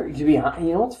 To be honest,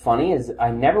 what's funny is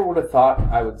I never would have thought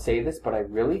I would say this, but I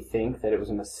really think that it was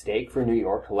a mistake for New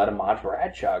York to let Ahmad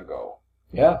Bradshaw go.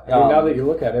 Yeah, now that you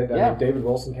look at it, David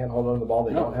Wilson can't hold on to the ball.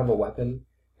 They don't have a weapon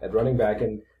at running back,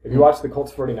 and if you watch the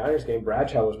Colts 49ers game,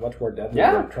 Bradshaw was much more deadly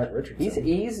than Trent Richardson.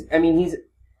 He's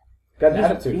got an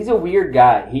attitude. He's a weird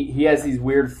guy. He has these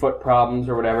weird foot problems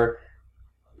or whatever,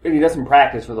 and he doesn't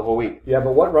practice for the whole week. Yeah,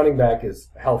 but what running back is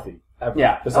healthy ever?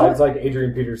 Yeah. Besides like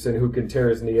Adrian Peterson, who can tear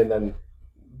his knee and then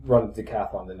run the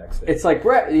decathlon the next day. It's like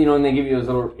and they give you those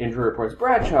little injury reports.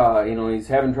 Bradshaw, he's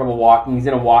having trouble walking. He's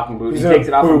in a walking boot. He takes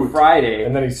it off on Friday,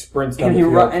 and then he sprints down the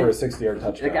field for a 60-yard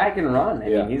touchdown. The guy can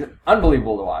run. He's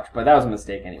unbelievable to watch. But that was a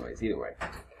mistake, anyways. Either way.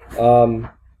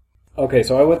 Okay,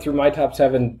 so I went through my top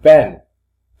 7. Ben,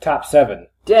 top 7.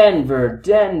 Denver,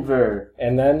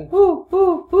 and then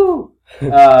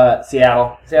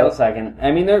Seattle second.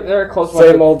 They're a close one.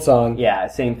 Same old song. Yeah,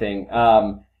 same thing.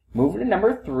 Moving to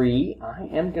number 3, I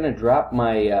am going to drop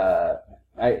my...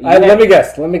 let me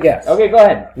guess. Okay, go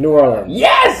ahead. New Orleans.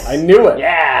 Yes! I knew it.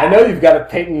 Yeah! I know you've got a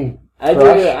Peyton I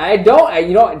crush. do. I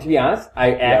don't. To be honest, I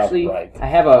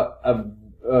have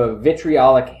a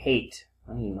vitriolic hate.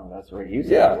 I don't even know if that's where you use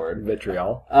that word.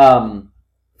 Vitriol.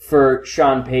 For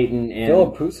Sean Payton and...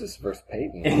 Philippoussis versus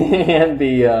Peyton. and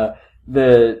the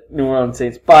New Orleans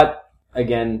Saints. But,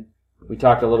 again... We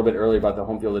talked a little bit earlier about the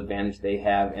home field advantage they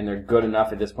have, and they're good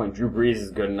enough at this point. Drew Brees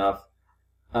is good enough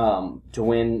to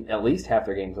win at least half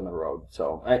their games on the road.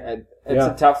 So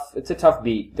it's a tough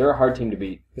beat. They're a hard team to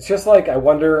beat. It's just like I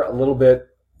wonder a little bit: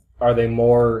 are they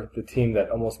more the team that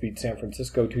almost beat San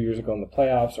Francisco 2 years ago in the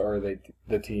playoffs, or are they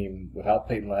the team without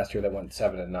Peyton last year that went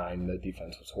 7-9? The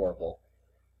defense was horrible.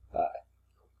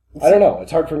 I don't know.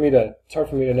 It's hard for me to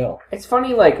know. It's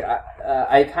funny,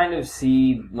 I kind of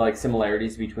see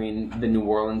similarities between the New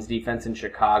Orleans defense and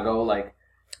Chicago.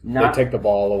 They take the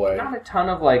ball away. Not a ton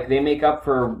of they make up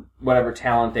for whatever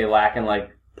talent they lack in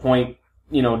point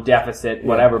deficit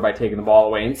whatever by taking the ball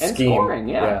away and scoring.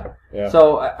 Yeah.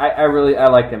 So I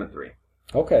like them at 3.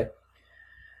 Okay.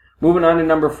 Moving on to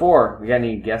number 4. We got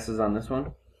any guesses on this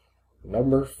one?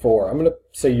 Number 4. I'm gonna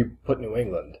say you put New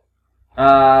England.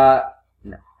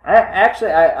 No.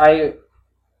 I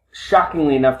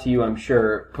shockingly enough to you, I'm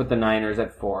sure, put the Niners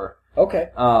at 4. Okay.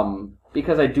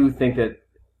 Because I do think that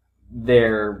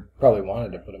they're... Probably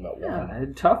wanted to put them at 1. Yeah, a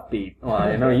tough beat. Well,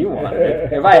 I know you wanted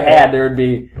it. If I had, there would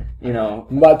be,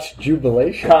 much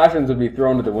jubilation. Cautions would be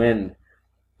thrown to the wind.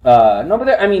 No,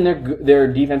 but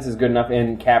their defense is good enough,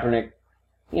 and Kaepernick,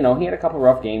 he had a couple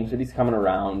rough games, but he's coming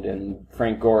around, and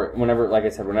Frank Gore,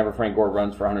 whenever Frank Gore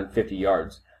runs for 150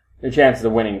 yards, their chances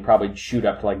of winning probably shoot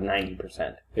up to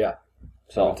 90%. Yeah.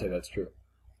 So I would say that's true.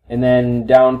 And then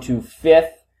down to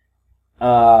 5th,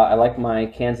 I like my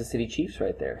Kansas City Chiefs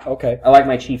right there. Okay. I like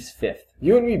my Chiefs 5th.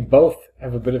 You and me both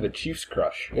have a bit of a Chiefs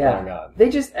crush going on. They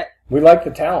just... we like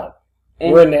the talent.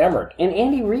 We're enamored. And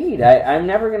Andy Reid. I'm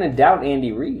never going to doubt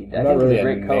Andy Reid. I'm not really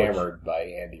enamored by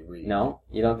Andy Reid. No?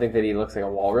 You don't think that he looks like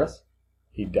a walrus?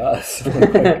 He does.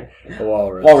 Like a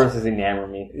walrus. Walruses enamor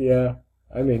me. Yeah.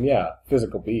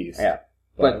 Physical beast. Yeah.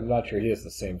 But I'm not sure he has the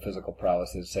same physical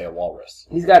prowess as, say, a walrus.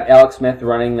 He's got Alex Smith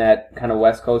running that kind of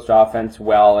West Coast offense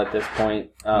well at this point.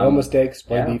 No mistakes,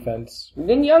 play defense.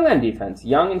 And young on defense.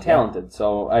 Young and talented.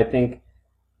 So I think,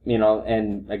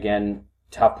 and again,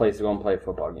 tough place to go and play a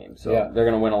football game. So they're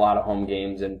going to win a lot of home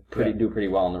games and do pretty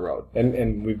well on the road.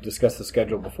 And we've discussed the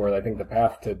schedule before. I think the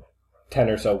path to 10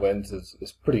 or so wins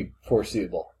is pretty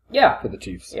foreseeable. Yeah. For the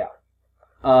Chiefs. Yeah.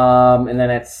 And then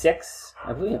at 6,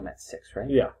 I believe I'm at 6, right?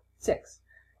 Yeah. 6.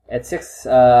 At 6,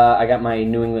 I got my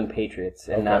New England Patriots,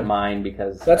 and not mine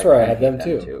because that's where I had them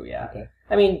too. Yeah. Okay.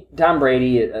 I mean, Tom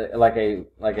Brady, like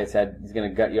I said, he's going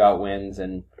to gut you out wins,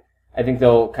 and I think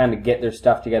they'll kind of get their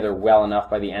stuff together well enough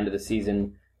by the end of the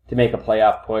season to make a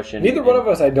playoff push. And neither one of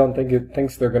us, I don't think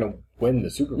thinks they're going to win the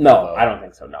Super Bowl. No, though. I don't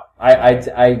think so. No,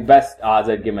 I best odds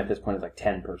I'd give them at this point is like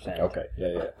 10%. Okay.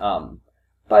 Yeah.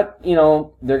 But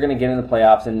they're going to get in the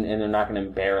playoffs, and they're not going to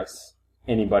embarrass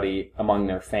anybody among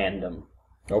their fandom.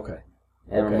 Okay.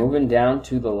 And we're moving down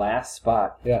to the last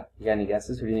spot. Yeah. You got any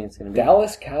guesses? Who do you think it's going to be?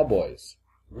 Dallas Cowboys.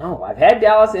 No, I've had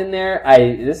Dallas in there.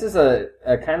 This is a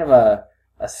kind of a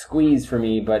squeeze for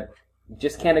me, but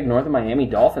just can't ignore the Miami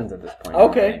Dolphins at this point.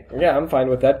 Okay. Yeah, I'm fine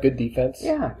with that. Good defense.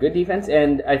 Yeah, good defense,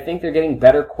 and I think they're getting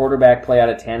better quarterback play out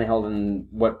of Tannehill than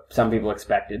what some people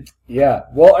expected. Yeah.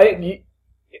 Well,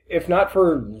 if not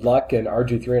for Luck and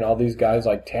RG3 and all these guys,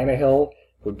 like Tannehill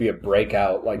would be a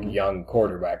breakout, like young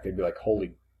quarterback. They'd be like,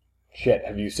 holy shit,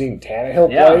 have you seen Tannehill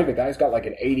play? The guy's got like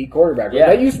an 80 quarterback. Yeah.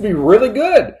 That used to be really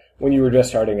good when you were just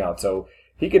starting out. So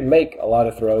he could make a lot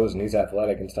of throws, and he's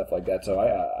athletic and stuff like that. So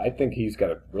I think he's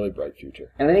got a really bright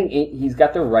future. And I think he's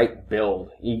got the right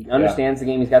build. He understands the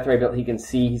game. He's got the right build. He can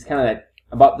see. He's kind of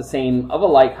about the same, of a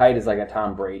like height as like a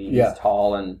Tom Brady. He's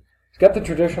tall and... He's got the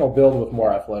traditional build with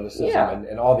more athleticism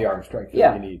and all the arm strength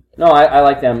that you need. No, I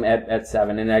like them at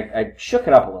 7, and I shook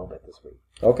it up a little bit this week.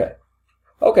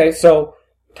 Okay, so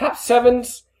top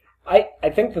 7s, I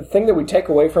think the thing that we take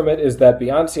away from it is that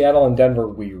beyond Seattle and Denver,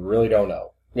 we really don't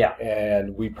know. Yeah.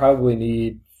 And we probably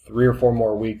need 3 or 4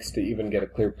 more weeks to even get a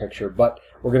clear picture. But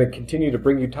we're going to continue to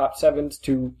bring you top 7s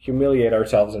to humiliate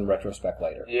ourselves in retrospect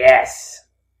later. Yes.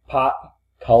 Pop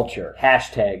culture.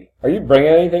 Hashtag. Are you bringing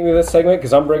anything to this segment?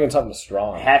 Because I'm bringing something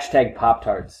strong. Hashtag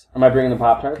Pop-Tarts. Am I bringing the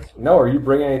Pop-Tarts? No, are you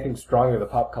bringing anything strong to the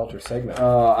pop culture segment?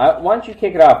 Why don't you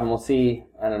kick it off and we'll see.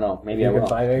 I don't know. Maybe I will. You can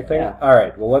find anything? Yeah. All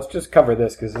right. Well, let's just cover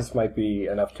this because this might be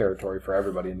enough territory for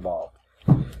everybody involved.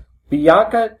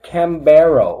 Bianca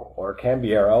Cambiero,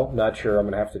 not sure, I'm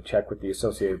going to have to check with the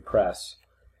Associated Press,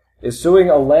 is suing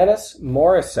Alanis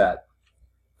Morissette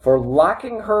for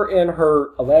locking her in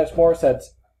her, Alanis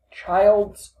Morissette's,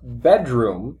 child's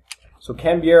bedroom. So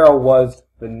Cambiero was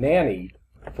the nanny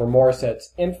for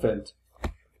Morissette's infant,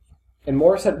 and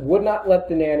Morissette would not let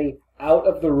the nanny out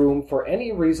of the room for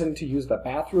any reason to use the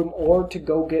bathroom or to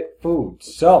go get food.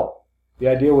 So the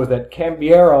idea was that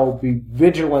Cambiero be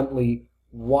vigilantly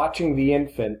watching the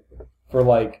infant for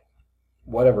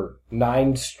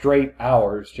 9 straight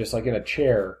hours, just like in a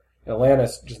chair, and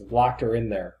Alanis just locked her in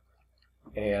there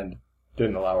and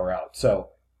didn't allow her out.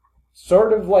 So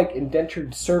sort of like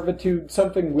indentured servitude,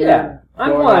 something weird. Yeah,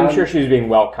 I'm sure she was being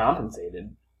well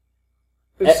compensated.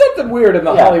 There's something weird in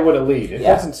the Hollywood elite. It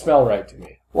doesn't smell right to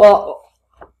me. Well,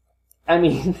 I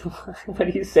mean, what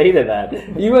do you say to that?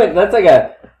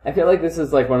 I feel like this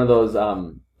is like one of those,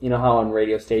 you know how on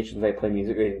radio stations they play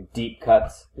music, deep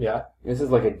cuts? Yeah. This is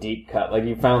like a deep cut. Like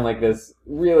you found like this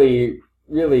really,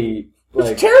 really...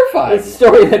 It's terrifying. It's a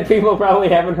story that people probably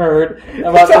haven't heard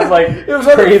about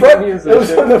crazy music. It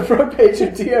was on the front page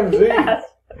of TMZ. Yes.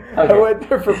 Okay. I went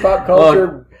there for pop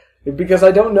culture because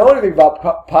I don't know anything about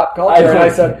pop culture. And I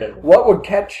said, what would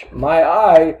catch my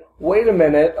eye? Wait a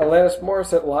minute, Alanis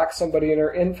Morissette locked somebody in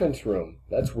her infant's room.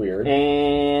 That's weird.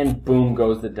 And boom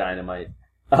goes the dynamite.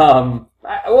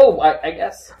 I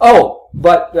guess. Oh,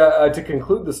 but to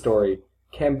conclude the story,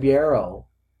 Cambiero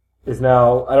is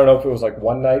now, I don't know if it was like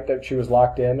one night that she was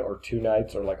locked in or 2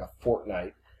 nights or like a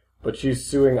fortnight, but she's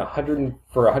suing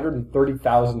for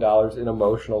 $130,000 in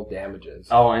emotional damages.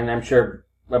 Oh, and I'm sure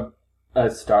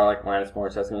a star like Alanis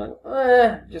Morissette's going to be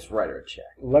like, just write her a check.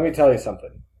 Let me tell you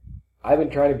something. I've been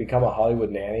trying to become a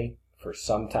Hollywood nanny for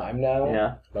some time now.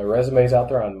 Yeah. My resume's out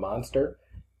there on Monster,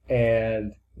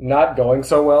 and not going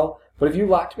so well. But if you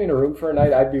locked me in a room for a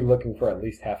night, I'd be looking for at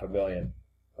least $500,000.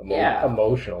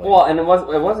 Emotionally. Well, and it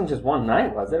wasn't just one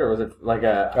night, was it? Or was it like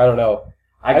a... I don't know.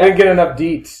 I didn't get enough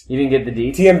deets. You didn't get the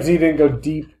deets? TMZ didn't go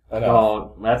deep enough.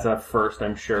 Oh, that's a first,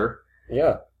 I'm sure.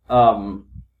 Yeah. How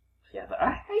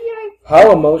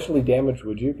emotionally damaged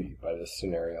would you be by this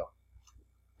scenario?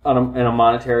 In a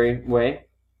monetary way?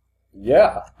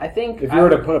 Yeah. I think... If you were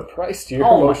to put a price to your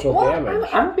emotional damage.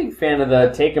 I'm a big fan of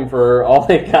the take them for all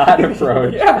they got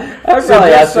approach. Yeah. I would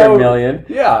probably ask for $1 million.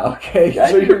 Yeah, okay.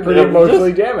 So you're pretty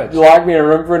emotionally damaged. Lock me in a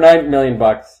room for $9 million.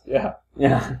 Yeah.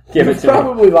 Yeah. Give it to me. You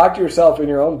probably locked yourself in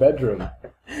your own bedroom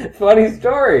Funny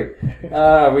story.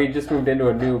 We just moved into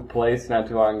a new place not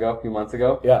too long ago, a few months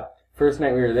ago. Yeah. First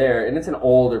night we were there, and it's an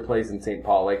older place in St.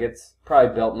 Paul. Like, it's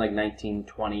probably built in, like,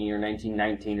 1920 or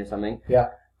 1919 or something. Yeah.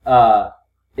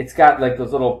 It's got, like,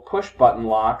 those little push-button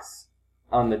locks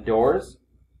on the doors.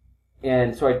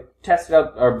 And so I tested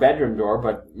out our bedroom door,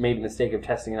 but made the mistake of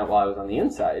testing it out while I was on the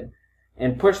inside,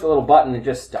 and pushed the little button, and it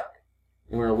just stuck.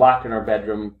 And we were locked in our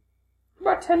bedroom for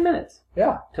about 10 minutes.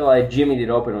 Yeah. Till I jimmied it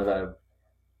open with a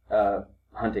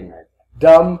hunting knife.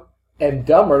 Dumb and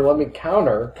dumber, let me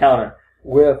counter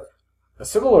with a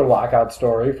similar lockout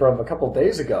story from a couple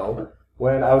days ago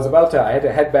when I had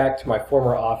to head back to my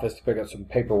former office to pick up some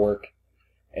paperwork,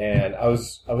 and I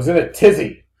was in a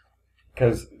tizzy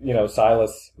because,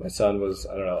 Silas, my son, was,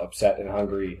 upset and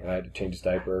hungry, and I had to change his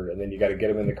diaper, and then you got to get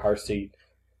him in the car seat.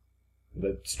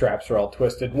 The straps are all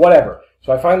twisted, whatever.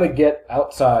 So I finally get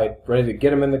outside, ready to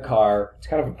get him in the car. It's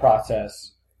kind of a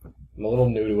process. I'm a little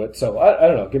new to it, so I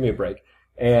don't know, give me a break.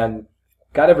 And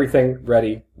got everything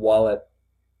ready, wallet,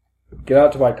 get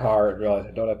out to my car and realize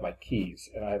I don't have my keys.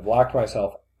 And I've locked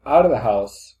myself out of the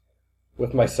house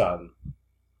with my son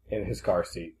in his car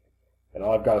seat. And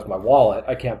all I've got is my wallet.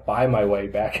 I can't buy my way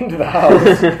back into the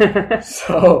house.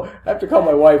 So I have to call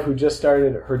my wife, who just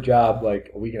started her job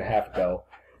like a week and a half ago,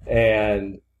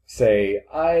 and say,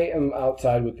 I am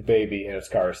outside with the baby in his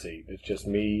car seat. It's just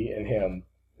me and him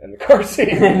in the car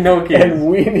seat. No kids. And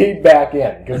we need back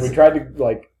in. Because we tried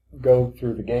to, go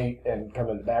through the gate and come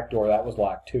in the back door. That was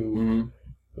locked, too. Mm-hmm.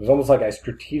 It was almost like I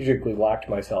strategically locked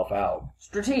myself out.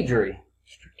 Strategery.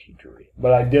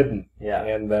 But I didn't. Yeah.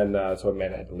 And then, so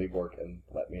Amanda had to leave work and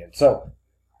let me in. So,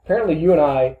 apparently you and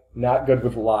I, not good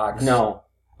with locks. No.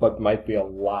 But might be a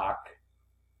lock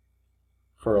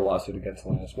for a lawsuit against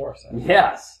Alanis Morissette.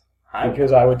 Yes.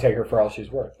 Because I would take her for all she's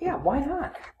worth. Yeah, why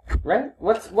not? Right?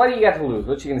 What do you got to lose?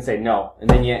 What's she gonna say? No, and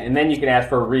then you can ask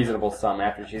for a reasonable sum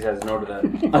after she says no to the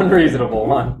unreasonable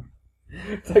one.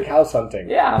 It's like house hunting.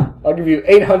 Yeah. I'll give you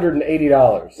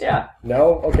 $880. Yeah.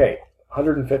 No? Okay.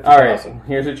 $150,000. All right.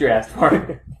 Here's what you asked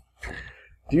for.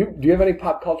 Do you have any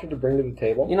pop culture to bring to the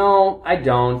table? I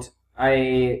don't.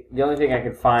 The only thing I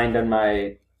could find on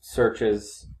my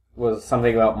searches was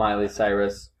something about Miley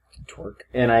Cyrus. Twerk.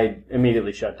 And I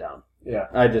immediately shut down. Yeah.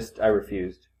 I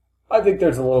refused. I think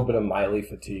there's a little bit of Miley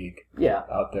fatigue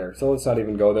out there. So let's not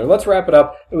even go there. Let's wrap it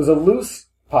up. It was a loose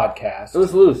podcast. It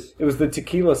was loose. It was the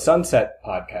Tequila Sunset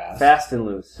podcast. Fast and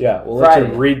loose. Yeah. We'll Friday.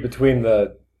 let you read between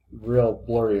the real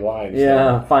blurry lines.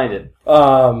 Yeah, find it.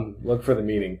 Look for the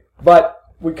meaning. But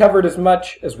we covered as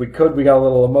much as we could. We got a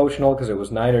little emotional because it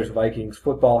was Niners-Vikings,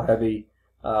 football heavy.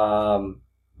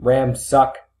 Rams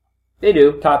suck. They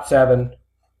do. Top 7.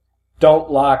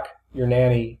 Don't lock your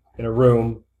nanny in a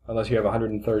room unless you have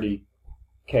 $130K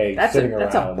sitting around.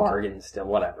 That's a bargain still.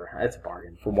 Whatever. That's a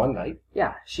bargain. For one night?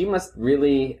 Yeah. She must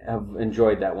really have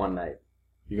enjoyed that one night.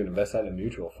 You can invest that in a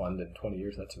mutual fund in 20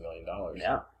 years. That's $1 million.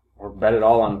 Yeah. Or bet it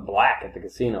all on black at the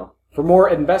casino. For more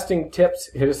investing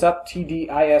tips, hit us up,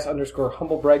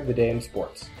 TDIS_humblebrag, the day in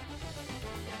sports.